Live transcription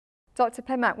Dr.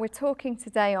 Plimack, we're talking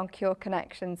today on Cure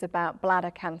Connections about bladder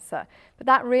cancer, but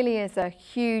that really is a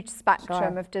huge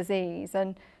spectrum of disease,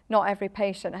 and not every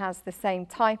patient has the same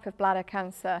type of bladder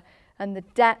cancer, and the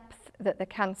depth that the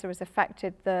cancer has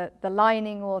affected the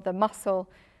lining or the muscle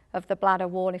of the bladder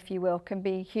wall, if you will, can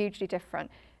be hugely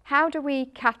different. How do we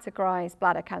categorize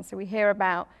bladder cancer? We hear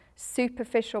about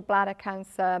superficial bladder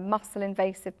cancer, muscle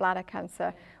invasive bladder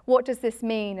cancer. What does this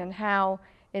mean, and how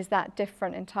is that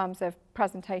different in terms of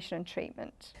presentation and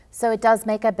treatment? So it does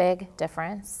make a big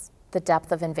difference, the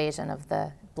depth of invasion of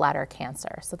the bladder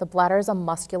cancer. So the bladder is a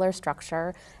muscular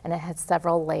structure and it has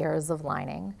several layers of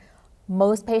lining.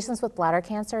 Most patients with bladder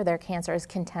cancer, their cancer is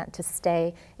content to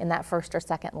stay in that first or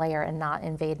second layer and not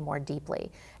invade more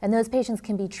deeply. And those patients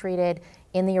can be treated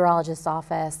in the urologist's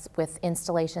office with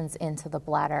installations into the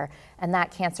bladder, and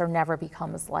that cancer never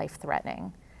becomes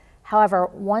life-threatening. However,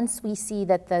 once we see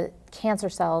that the cancer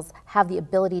cells have the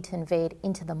ability to invade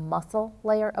into the muscle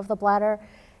layer of the bladder,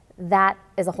 that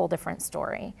is a whole different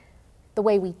story. The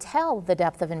way we tell the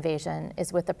depth of invasion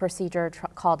is with a procedure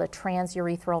called a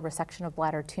transurethral resection of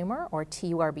bladder tumor, or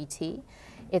TURBT.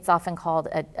 It's often called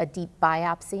a deep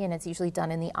biopsy, and it's usually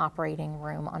done in the operating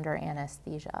room under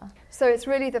anesthesia. So it's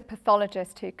really the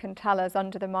pathologist who can tell us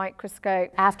under the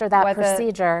microscope. After that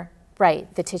procedure,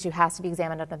 right, the tissue has to be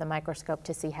examined under the microscope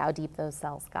to see how deep those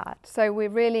cells got. So we're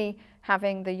really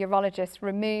having the urologist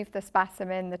remove the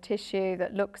specimen, the tissue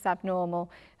that looks abnormal,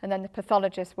 and then the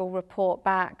pathologist will report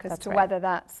back as to whether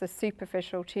that's a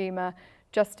superficial tumour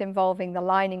just involving the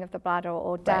lining of the bladder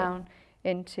or down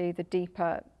into the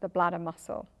deeper, the bladder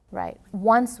muscle. Right.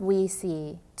 Once we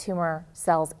see tumor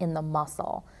cells in the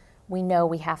muscle, we know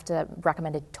we have to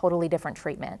recommend a totally different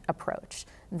treatment approach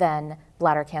than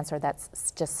bladder cancer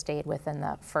that's just stayed within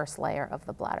the first layer of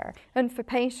the bladder. And for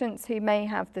patients who may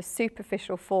have the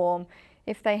superficial form,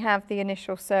 if they have the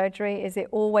initial surgery, is it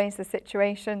always the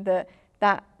situation that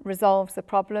that resolves the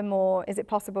problem, or is it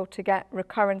possible to get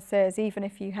recurrences even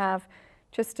if you have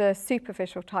just a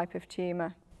superficial type of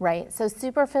tumour? Right, so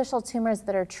superficial tumors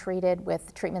that are treated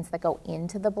with treatments that go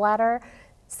into the bladder,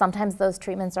 sometimes those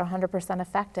treatments are 100%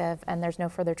 effective and there's no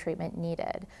further treatment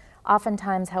needed.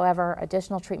 Oftentimes, however,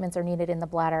 additional treatments are needed in the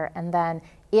bladder, and then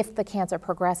if the cancer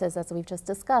progresses, as we've just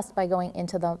discussed, by going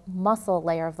into the muscle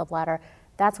layer of the bladder,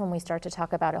 that's when we start to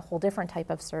talk about a whole different type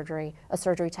of surgery, a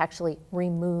surgery to actually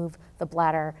remove the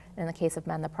bladder, in the case of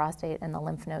men, the prostate and the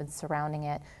lymph nodes surrounding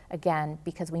it, again,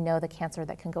 because we know the cancer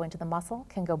that can go into the muscle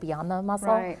can go beyond the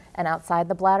muscle and outside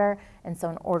the bladder, and so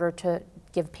in order to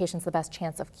give patients the best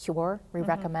chance of cure, we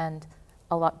recommend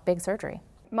big surgery.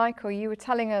 Michael, you were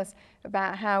telling us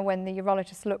about how when the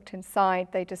urologist looked inside,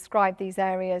 they described these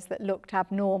areas that looked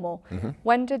abnormal.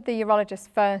 When did the urologist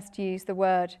first use the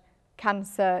word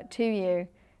cancer to you,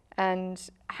 and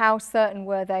how certain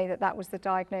were they that that was the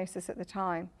diagnosis at the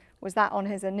time? Was that on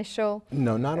his initial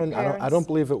No, not on. appearance? I don't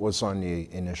believe it was on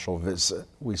the initial visit.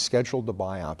 We scheduled the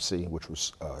biopsy, which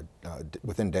was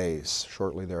within days,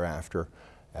 shortly thereafter.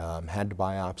 Had the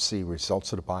biopsy,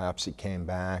 results of the biopsy came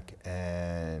back,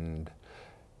 and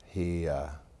he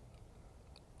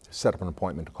set up an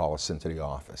appointment to call us into the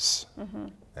office.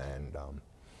 And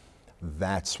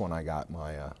that's when I got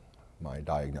my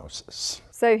diagnosis.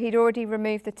 So he'd already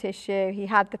removed the tissue, he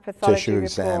had the pathology report,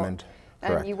 examined,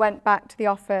 and correct. you went back to the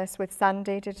office with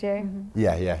Sandy, did you?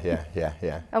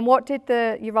 Yeah. And what did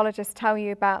the urologist tell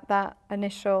you about that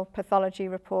initial pathology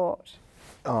report?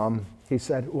 He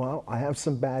said, well, I have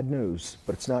some bad news,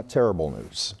 but it's not terrible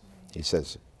news. He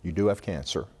says, you do have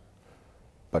cancer,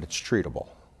 but it's treatable.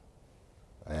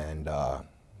 And,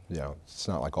 you know, it's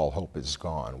not like all hope is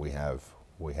gone. We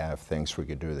have things we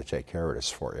could do to take care of this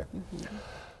for you.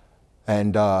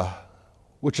 And,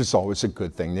 which is always a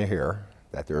good thing to hear,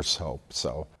 that there's hope,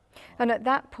 so. And at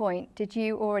that point, did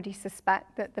you already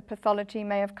suspect that the pathology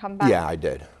may have come back? Yeah, I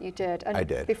did. You did? And I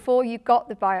did. Before you got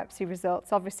the biopsy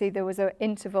results, obviously there was an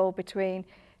interval between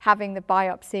having the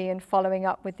biopsy and following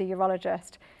up with the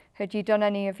urologist. Had you done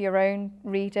any of your own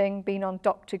reading, been on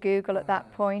Dr. Google at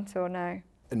that point, or no?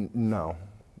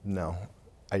 No,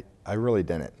 I really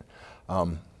didn't.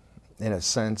 In a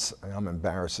sense, I'm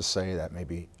embarrassed to say that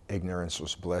maybe ignorance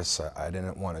was bliss. I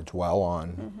didn't want to dwell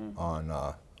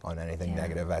on anything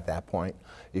negative at that point,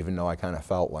 even though I kind of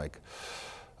felt like,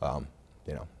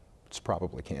 you know, it's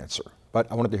probably cancer. But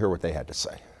I wanted to hear what they had to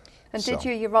say. And did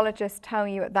your urologist tell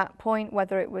you at that point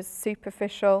whether it was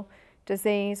superficial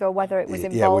disease or whether it was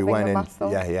involving the muscle?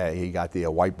 Yeah, he got the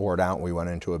whiteboard out and we went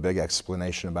into a big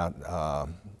explanation about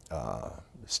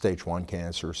stage 1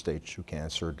 cancer, stage 2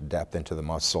 cancer, the depth into the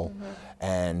muscle.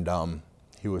 And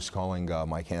he was calling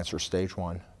my cancer stage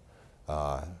 1.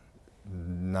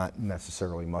 not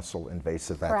necessarily muscle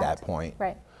invasive at Correct. that point.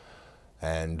 Right.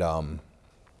 And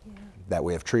that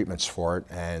we have treatments for it,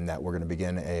 and that we're going to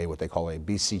begin what they call a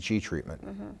BCG treatment.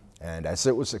 And as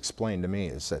it was explained to me,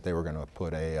 is that they were going to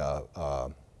put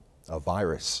a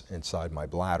virus inside my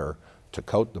bladder to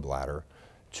coat the bladder,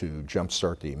 to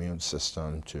jumpstart the immune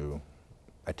system, to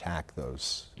attack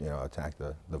those, attack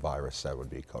the virus that would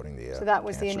be coating the So that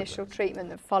was the cancer initial cells. treatment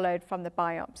that followed from the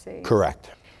biopsy?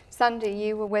 Correct. Sandy,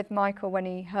 you were with Michael when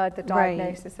he heard the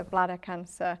diagnosis of bladder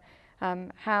cancer.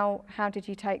 How did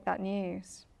you take that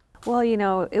news? Well,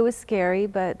 it was scary,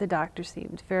 but the doctor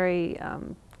seemed very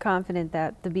confident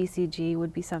that the BCG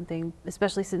would be something,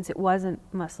 especially since it wasn't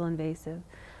muscle invasive.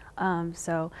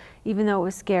 So even though it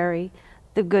was scary,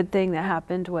 the good thing that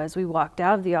happened was we walked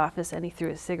out of the office and he threw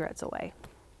his cigarettes away.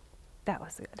 That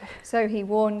was good. So he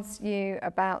warns you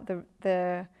about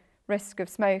the risk of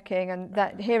smoking, and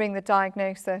that hearing the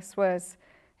diagnosis was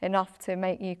enough to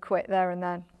make you quit there and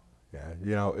then?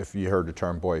 Yeah, if you heard the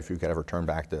term, boy, if you could ever turn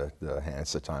back the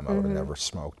hands of time, I would have never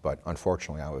smoked. But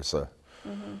unfortunately, I was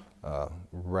a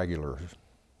regular,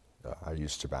 I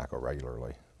used tobacco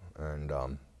regularly. And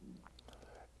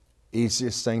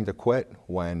easiest thing to quit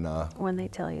when they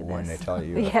tell you when this. they tell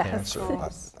you you have Yes. cancer.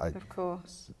 Of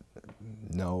course.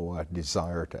 No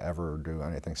desire to ever do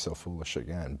anything so foolish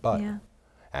again. But Yeah.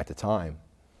 at the time,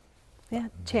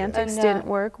 Chantix And, didn't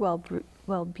work,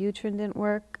 Wellbutrin didn't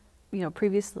work,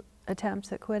 previous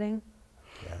attempts at quitting.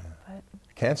 yeah, But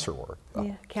cancer worked.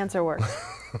 yeah, cancer worked,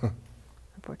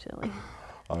 unfortunately.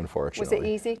 Unfortunately. Was it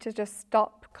easy to just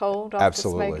stop cold after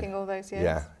Absolutely. smoking all those years?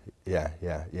 Yeah.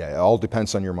 It all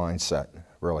depends on your mindset,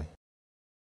 really.